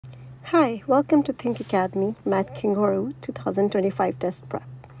Hi, welcome to Think Academy Math Kangaroo 2025 test prep.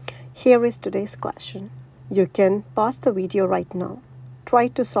 Here is today's question. You can pause the video right now. Try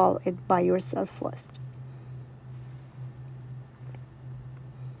to solve it by yourself first.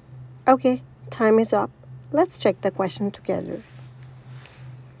 Okay, time is up. Let's check the question together.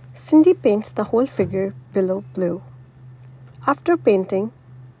 Cindy paints the whole figure below blue. After painting,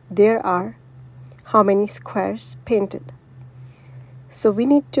 there are how many squares painted? So we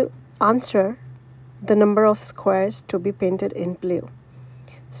need to answer the number of squares to be painted in blue.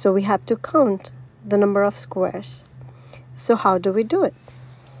 So we have to count the number of squares. So how do we do it?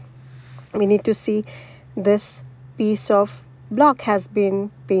 We need to see this piece of block has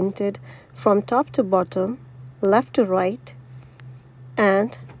been painted from top to bottom, left to right,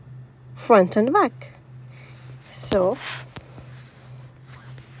 and front and back. So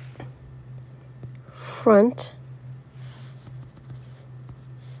front,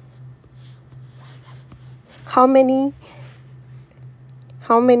 how many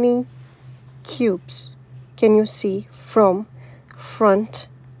cubes can you see from front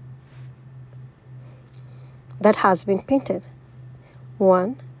that has been painted?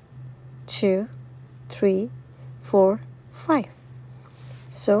 1, 2, 3, 4, 5.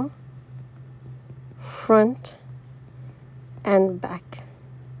 So front and back.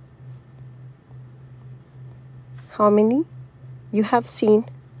 How many you have seen?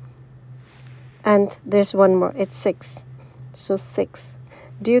 And there's one more, it's 6. So 6.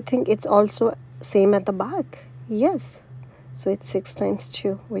 Do you think it's also same at the back? Yes. So it's 6 times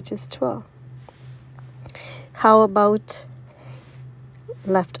 2, which is 12. How about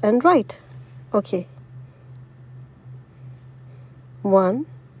left and right? Okay. 1,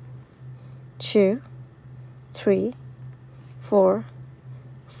 2, 3, 4,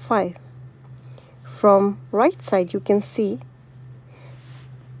 5. From right side you can see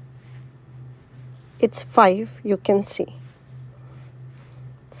it's 5, you can see.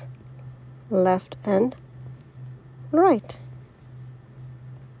 It's left and right.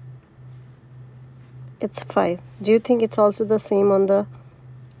 It's 5. Do you think it's also the same on the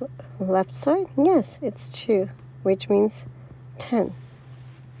left side? Yes, it's 2, which means 10.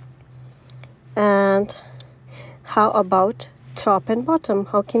 And how about top and bottom?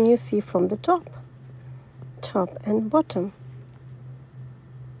 How can you see from the top? Top and bottom.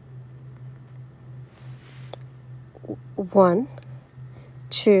 1,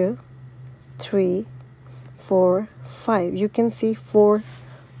 2, 3, 4, 5. You can see 4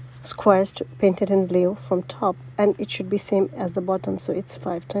 squares painted in blue from top, and it should be same as the bottom, so it's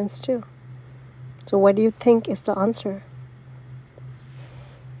 5 times 2. So what do you think is the answer?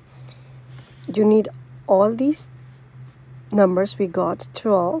 You need all these numbers we got.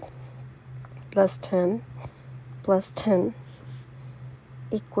 12 plus 10 plus 10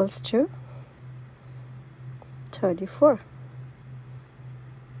 equals to 34.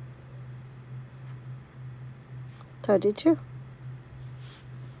 32.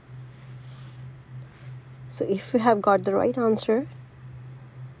 So if you have got the right answer,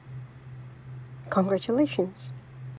 congratulations.